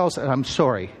verse tells, and I'm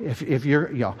sorry, if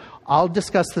you're, I'll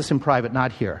discuss this in private,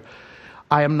 not here.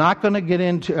 I am not going to get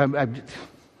into,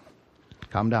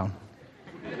 calm down.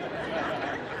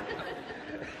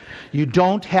 You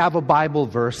don't have a Bible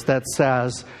verse that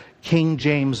says King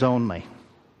James only.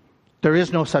 There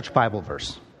is no such Bible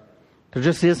verse. There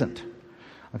just isn't.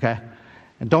 Okay?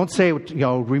 And don't say,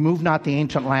 remove not the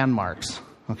ancient landmarks.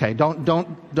 Okay?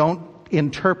 Don't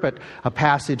interpret a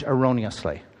passage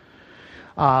erroneously.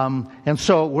 And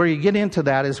so where you get into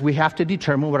that is we have to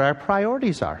determine what our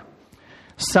priorities are.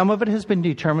 Some of it has been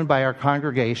determined by our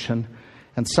congregation,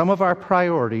 and some of our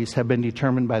priorities have been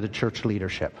determined by the church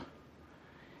leadership,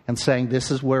 and saying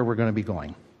this is where we're going to be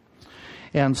going.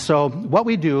 And so what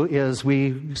we do is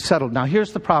we settle. Now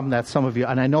here's the problem that some of you,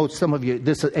 and I know some of you,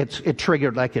 it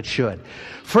triggered like it should.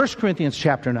 1 Corinthians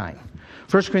chapter 9.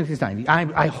 1 Corinthians 9.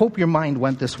 I hope your mind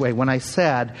went this way when I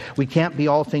said we can't be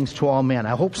all things to all men.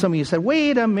 I hope some of you said,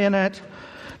 wait a minute.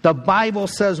 The Bible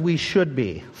says we should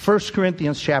be. 1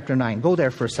 Corinthians chapter 9. Go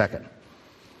there for a second.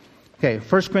 Okay,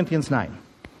 1 Corinthians 9.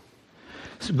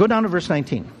 So go down to verse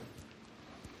 19.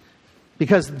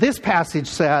 Because this passage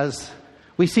says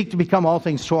we seek to become all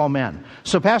things to all men.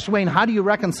 So Pastor Wayne, how do you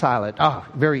reconcile it?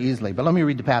 Very easily, but let me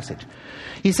read the passage.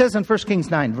 He says in 1 Kings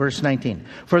 9, verse 19,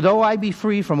 "For though I be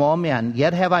free from all men,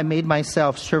 yet have I made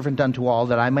myself servant unto all,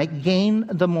 that I might gain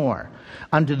the more.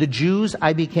 Unto the Jews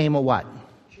I became a" what?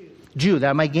 Jew, that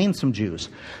I might gain some Jews.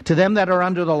 "To them that are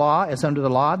under the law, as under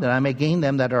the law, that I may gain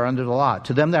them that are under the law.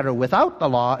 To them that are without the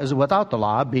law, as without the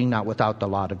law, being not without the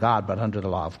law to God, but under the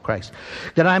law of Christ.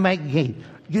 That I might gain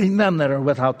them that are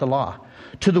without the law.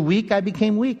 To the weak I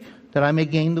became weak, that I may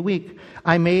gain the weak.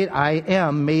 I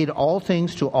am made all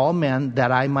things to all men,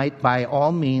 that I might by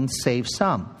all means save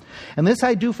some. And this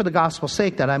I do for the gospel's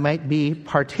sake, that I might be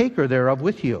partaker thereof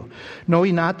with you. Know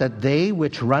ye not that they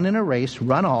which run in a race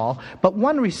run all, but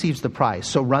one receives the prize?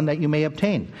 So run that you may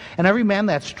obtain. And every man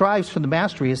that strives for the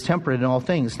mastery is temperate in all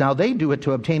things. Now they do it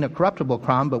to obtain a corruptible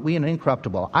crown, but we an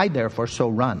incorruptible. I therefore so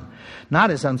run.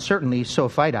 Not as uncertainly, so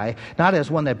fight I. Not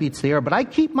as one that beats the air, but I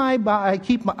keep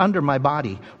under my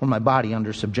body, or my body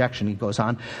under subjection," he goes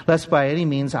on, "lest by any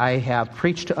means I have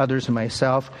preached to others and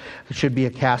myself should be a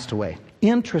castaway."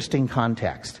 Interesting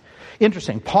context.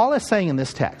 Interesting. Paul is saying in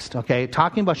this text, okay,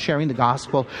 talking about sharing the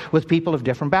gospel with people of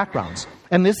different backgrounds.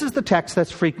 And this is the text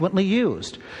that's frequently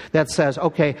used. That says,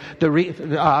 okay,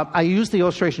 I used the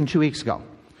illustration 2 weeks ago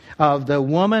of the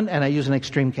woman, and I use an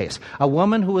extreme case. A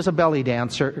woman who was a belly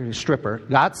dancer, stripper,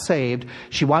 got saved.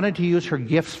 She wanted to use her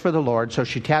gifts for the Lord, so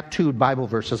she tattooed Bible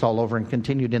verses all over and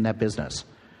continued in that business.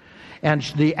 And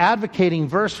the advocating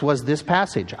verse was this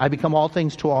passage, "I become all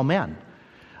things to all men."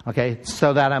 Okay,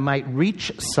 so that I might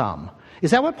reach some.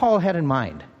 Is that what Paul had in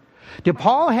mind? Did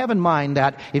Paul have in mind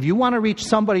that if you want to reach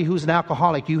somebody who's an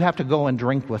alcoholic, you have to go and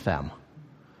drink with them?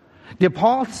 Did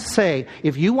Paul say,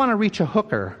 if you want to reach a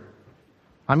hooker,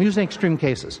 I'm using extreme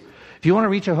cases, if you want to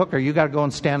reach a hooker, you got to go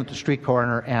and stand at the street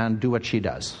corner and do what she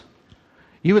does?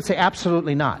 You would say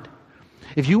absolutely not.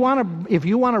 If you want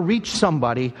to reach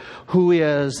somebody who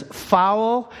is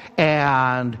foul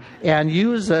and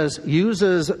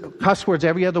uses cuss words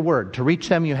every other word, to reach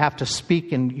them you have to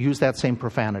speak and use that same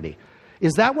profanity.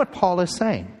 Is that what Paul is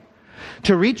saying?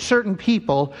 To reach certain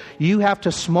people, you have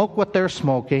to smoke what they're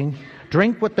smoking,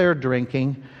 drink what they're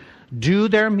drinking, do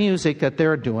their music that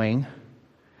they're doing,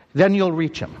 then you'll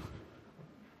reach them.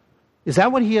 Is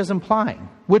that what he is implying?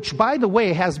 Which, by the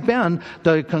way, has been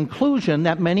the conclusion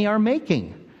that many are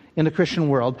making in the Christian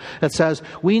world, that says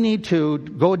we need to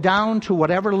go down to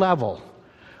whatever level.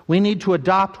 We need to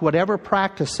adopt whatever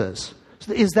practices.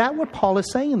 Is that what Paul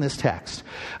is saying in this text?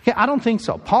 Okay, I don't think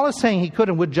so. Paul is saying he could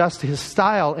and would adjust his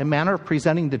style and manner of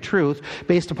presenting the truth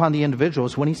based upon the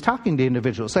individuals when he's talking to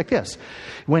individuals like this.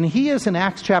 When he is in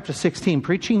Acts chapter 16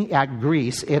 preaching at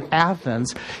Greece, at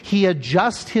Athens, he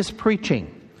adjusts his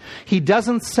preaching. He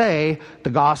doesn't say the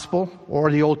gospel or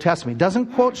the Old Testament. He doesn't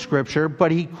quote scripture, but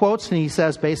he quotes and he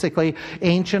says basically,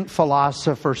 ancient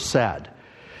philosophers said.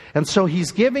 And so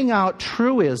he's giving out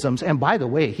truisms. And by the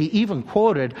way, he even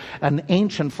quoted an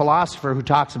ancient philosopher who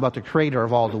talks about the creator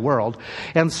of all the world.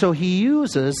 And so he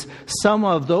uses some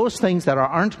of those things that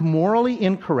aren't morally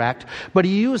incorrect, but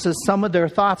he uses some of their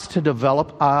thoughts to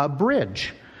develop a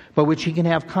bridge by which he can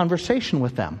have conversation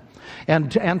with them.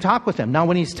 And talk with them. Now,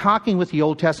 when he's talking with the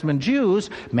Old Testament Jews,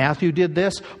 Matthew did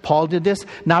this, Paul did this.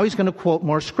 Now he's going to quote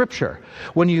more scripture.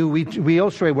 When we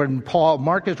illustrate when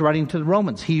Mark is writing to the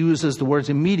Romans, he uses the words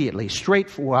immediately,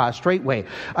 straightway,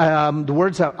 the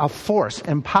words of force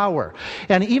and power.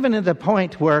 And even at the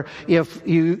point where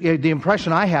the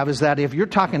impression I have is that if you're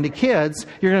talking to kids,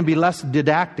 you're going to be less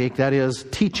didactic, that is,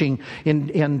 teaching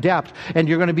in depth, and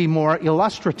you're going to be more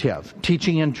illustrative,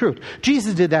 teaching in truth.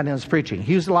 Jesus did that in his preaching.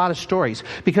 He used a lot lot of stories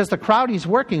because the crowd he's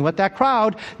working with, that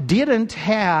crowd didn't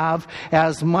have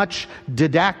as much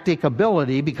didactic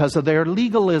ability because of their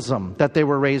legalism that they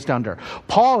were raised under.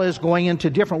 Paul is going into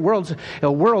different worlds,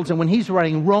 and when he's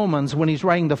writing Romans, when he's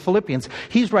writing the Philippians,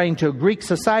 he's writing to a Greek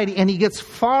society, and he gets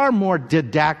far more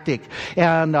didactic,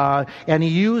 and he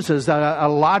uses a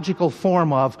logical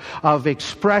form of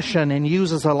expression and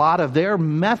uses a lot of their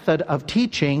method of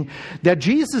teaching that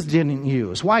Jesus didn't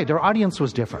use. Why? Their audience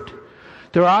was different.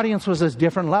 Their audience was at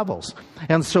different levels.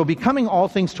 And so becoming all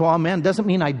things to all men doesn't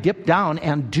mean I dip down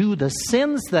and do the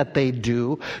sins that they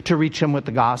do to reach them with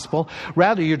the gospel.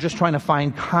 Rather, you're just trying to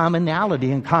find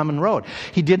commonality and common road.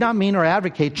 He did not mean or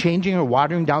advocate changing or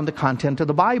watering down the content of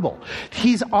the Bible.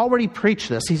 He's already preached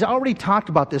this. He's already talked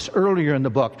about this earlier in the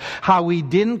book, how we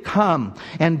didn't come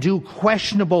and do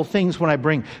questionable things when I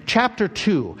bring. Chapter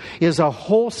 2 is a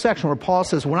whole section where Paul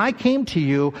says, when I came to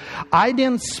you, I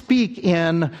didn't speak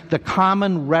in the common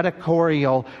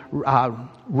rhetorical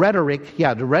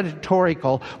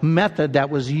method that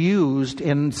was used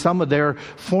in some of their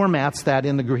formats that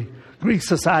in the Greek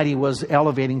society was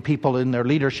elevating people in their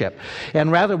leadership.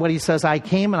 And rather what he says, I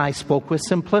came and I spoke with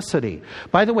simplicity.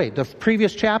 By the way, the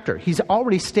previous chapter, he's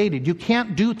already stated you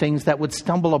can't do things that would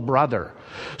stumble a brother.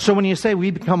 So when you say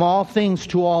we become all things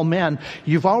to all men,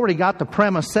 you've already got the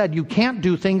premise said you can't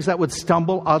do things that would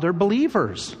stumble other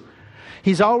believers.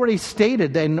 He's already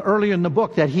stated earlier in the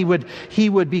book that he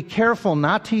would be careful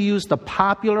not to use the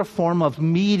popular form of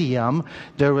medium.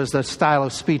 There was a style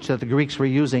of speech that the Greeks were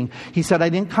using. He said, I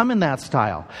didn't come in that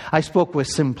style. I spoke with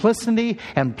simplicity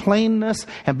and plainness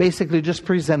and basically just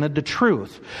presented the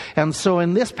truth. And so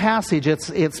in this passage,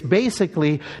 it's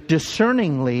basically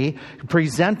discerningly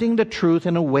presenting the truth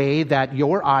in a way that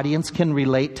your audience can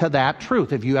relate to that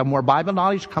truth. If you have more Bible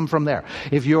knowledge, come from there.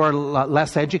 If you are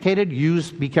less educated,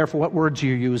 be careful what words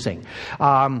you're using.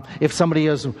 If somebody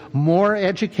is more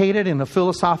educated in the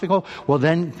philosophical, well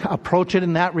then approach it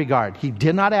in that regard. He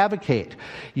did not advocate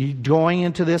going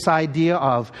into this idea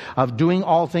of doing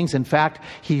all things. In fact,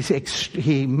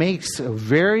 he makes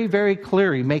very, very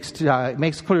clear. He makes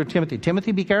clear to Timothy.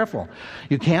 Timothy, be careful.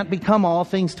 You can't become all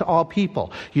things to all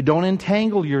people. You don't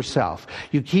entangle yourself.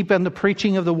 You keep in the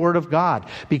preaching of the Word of God.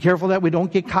 Be careful that we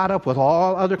don't get caught up with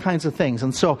all other kinds of things.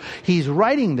 And so he's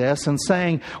writing this and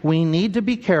saying we need to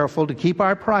be careful to keep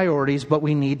our priorities, but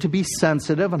we need to be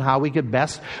sensitive on how we could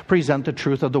best present the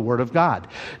truth of the Word of God.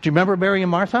 Do you remember Mary and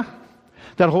Martha?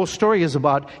 That whole story is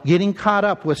about getting caught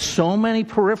up with so many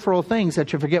peripheral things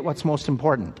that you forget what's most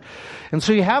important. And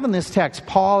so you have in this text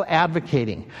Paul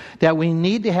advocating that we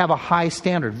need to have a high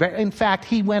standard. In fact,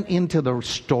 he went into the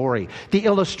story, the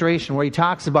illustration where he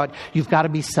talks about you've got to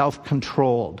be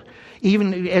self-controlled.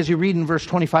 Even as you read in verse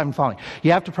 25 and following,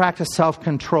 you have to practice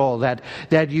self-control, that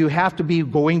you have to be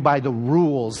going by the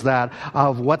rules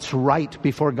of what's right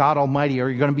before God Almighty, or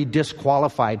you're going to be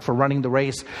disqualified for running the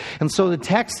race. And so the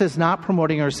text is not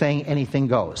promoting or saying anything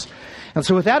goes. And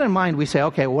so with that in mind, we say,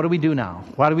 okay, what do we do now?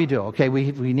 What do we do? Okay,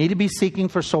 we need to be seeking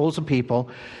for souls of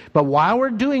people. But while we're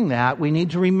doing that, we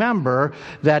need to remember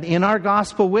that in our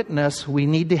gospel witness, we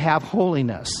need to have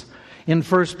holiness. In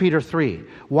 1 Peter 3,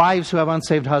 wives who have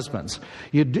unsaved husbands,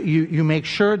 you make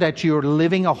sure that you're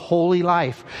living a holy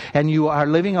life and you are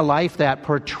living a life that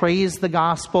portrays the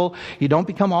gospel. You don't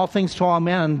become all things to all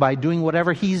men by doing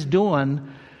whatever he's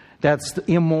doing that's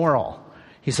immoral.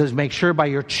 He says, make sure by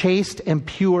your chaste and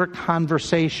pure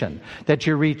conversation that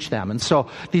you reach them. And so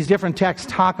these different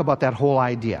texts talk about that whole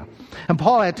idea. And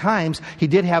Paul, at times, he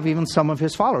did have even some of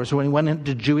his followers. When he went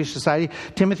into Jewish society,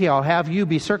 Timothy, I'll have you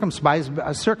be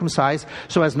circumcised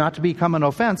so as not to become an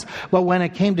offense. But when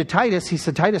it came to Titus, he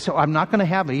said, Titus, I'm not going to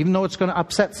have it, even though it's going to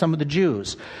upset some of the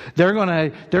Jews. They're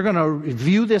going to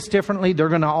view this differently. They're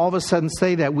going to all of a sudden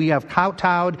say that we have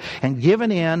kowtowed and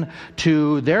given in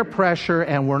to their pressure,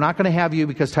 and we're not going to have you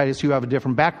because, Titus, you have a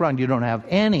different background. You don't have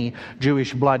any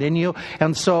Jewish blood in you.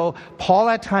 And so Paul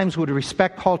at times would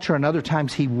respect culture, and other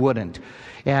times he wouldn't.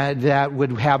 And that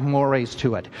would have mores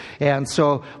to it. And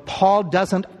so Paul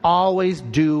doesn't always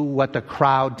do what the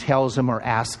crowd tells him or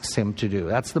asks him to do.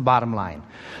 That's the bottom line.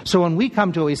 So when we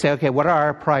come to it, we say, okay, what are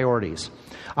our priorities?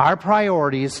 Our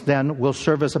priorities then will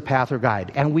serve as a path or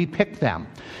guide, and we pick them.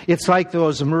 It's like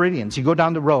those meridians. You go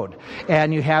down the road,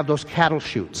 and you have those cattle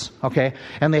chutes, okay?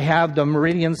 And they have the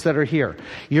meridians that are here.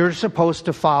 You're supposed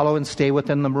to follow and stay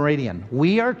within the meridian.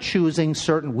 We have chosen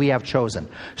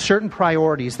certain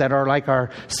priorities that are like our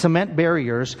cement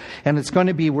barriers, and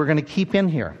we're going to keep in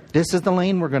here. This is the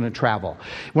lane we're going to travel.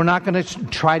 We're not going to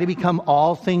try to become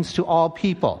all things to all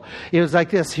people. It was like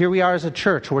this. Here we are as a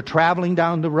church. We're traveling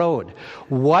down the road.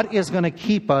 What is going to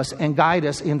keep us and guide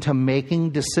us into making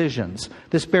decisions?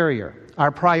 This barrier.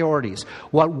 our priorities,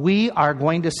 what we are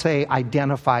going to say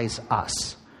identifies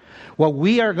us. What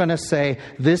we are going to say,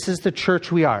 this is the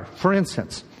church we are. For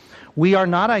instance, we are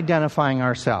not identifying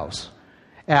ourselves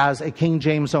as a King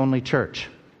James only church.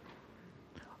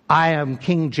 I am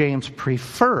King James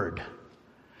preferred.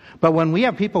 But when we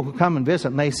have people who come and visit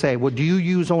and they say, well, do you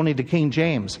use only the King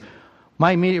James?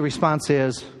 My immediate response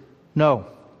is, no.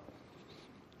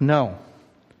 No.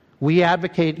 We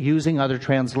advocate using other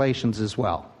translations as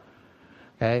well.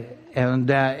 Okay? And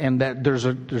that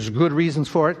there's good reasons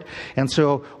for it. And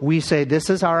so we say this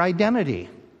is our identity.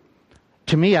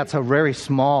 To me, that's a very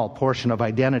small portion of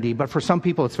identity, but for some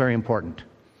people it's very important.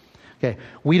 Okay,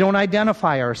 we don't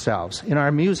identify ourselves in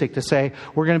our music to say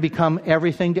we're going to become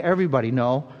everything to everybody.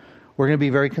 No, we're going to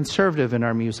be very conservative in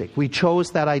our music. We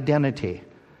chose that identity.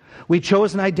 We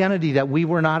chose an identity that we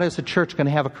were not as a church going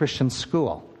to have a Christian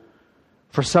school.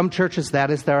 For some churches, that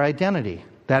is their identity.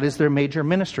 That is their major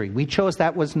ministry. We chose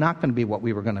that was not going to be what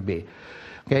we were going to be.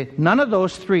 Okay, none of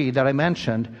those three that I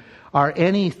mentioned are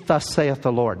any thus saith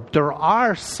the Lord. There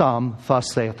are some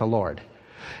thus saith the Lord.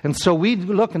 And so we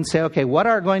look and say, okay, what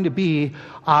are going to be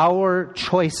our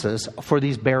choices for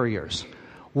these barriers?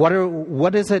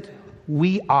 What is it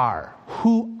we are?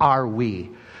 Who are we?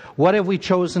 What have we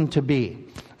chosen to be?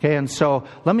 Okay, and so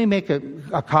let me make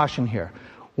a caution here.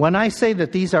 When I say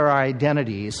that these are our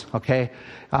identities, okay,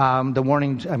 the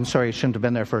warning, I'm sorry, it shouldn't have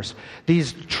been there first.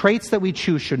 These traits that we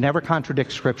choose should never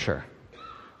contradict Scripture.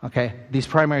 Okay, these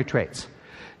primary traits.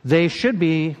 They should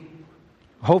be,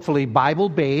 hopefully,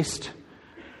 Bible-based,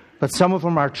 but some of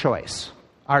them are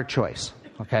our choice,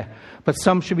 okay? But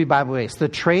some should be Bible-based. The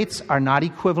traits are not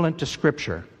equivalent to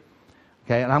Scripture,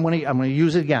 okay? And I'm going to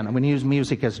use it again. I'm going to use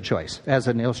music as a choice, as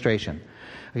an illustration,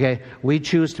 okay? We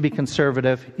choose to be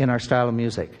conservative in our style of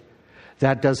music.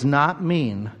 That does not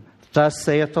mean, thus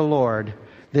saith the Lord,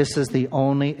 this is the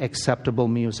only acceptable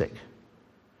music.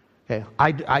 Okay?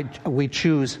 We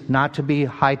choose not to be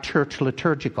high church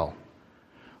liturgical.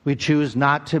 We choose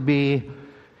not to be,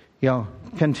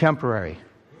 contemporary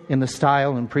in the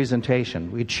style and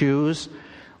presentation. We choose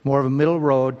more of a middle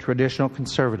road, traditional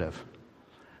conservative.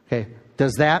 Okay,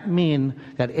 does that mean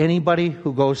that anybody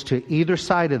who goes to either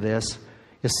side of this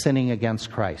is sinning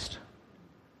against Christ?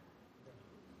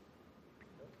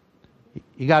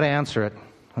 You got to answer it.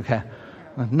 Okay,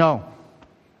 no.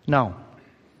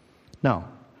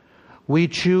 We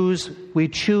choose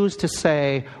to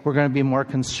say we're going to be more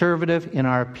conservative in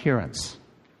our appearance.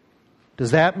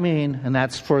 Does that mean, and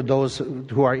that's for those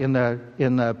who are in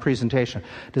the presentation,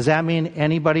 does that mean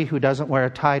anybody who doesn't wear a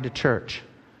tie to church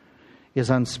is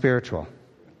unspiritual?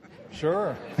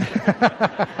 Sure.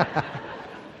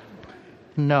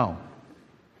 No.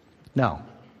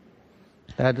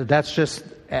 That's just,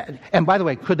 and by the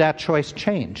way, could that choice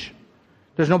change?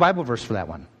 There's no Bible verse for that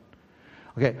one.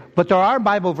 Okay, but there are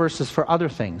Bible verses for other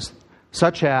things,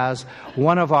 such as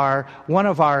one of our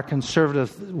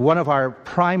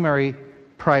primary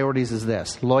priorities is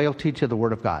this: loyalty to the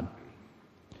Word of God.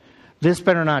 This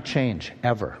better not change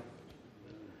ever.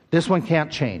 This one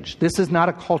can't change. This is not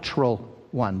a cultural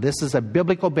one. This is a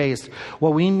biblical based.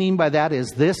 What we mean by that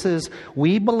is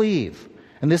we believe,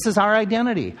 and this is our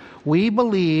identity. We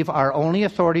believe our only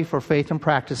authority for faith and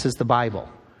practice is the Bible.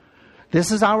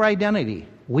 This is our identity.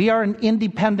 We are an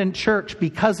independent church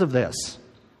because of this.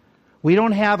 We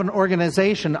don't have an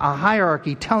organization, a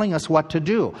hierarchy telling us what to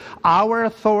do. Our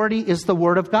authority is the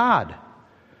Word of God.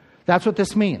 That's what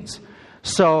this means.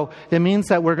 So it means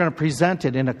that we're going to present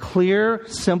it in a clear,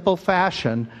 simple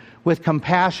fashion with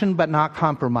compassion but not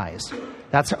compromise.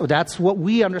 That's what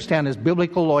we understand as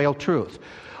biblical loyal truth.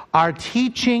 Our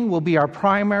teaching will be our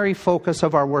primary focus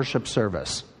of our worship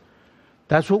service.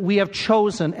 That's what we have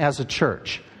chosen as a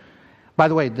church. By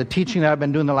the way, the teaching that I've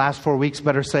been doing the last 4 weeks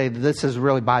better say that this is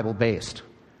really Bible-based.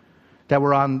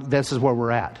 This is where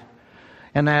we're at.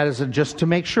 And that is just to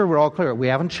make sure we're all clear. We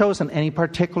haven't chosen any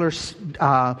particular. This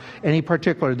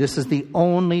is the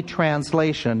only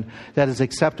translation that is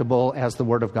acceptable as the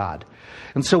Word of God.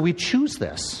 And so we choose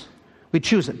this. We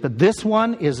choose it. But this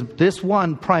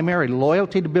one primary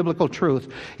loyalty to biblical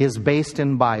truth is based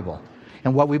in Bible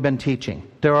and what we've been teaching.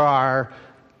 There are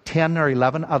 10 or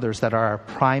 11 others that are our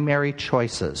primary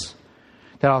choices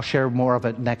that I'll share more of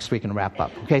it next week and wrap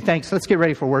up. Okay, thanks. Let's get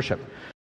ready for worship.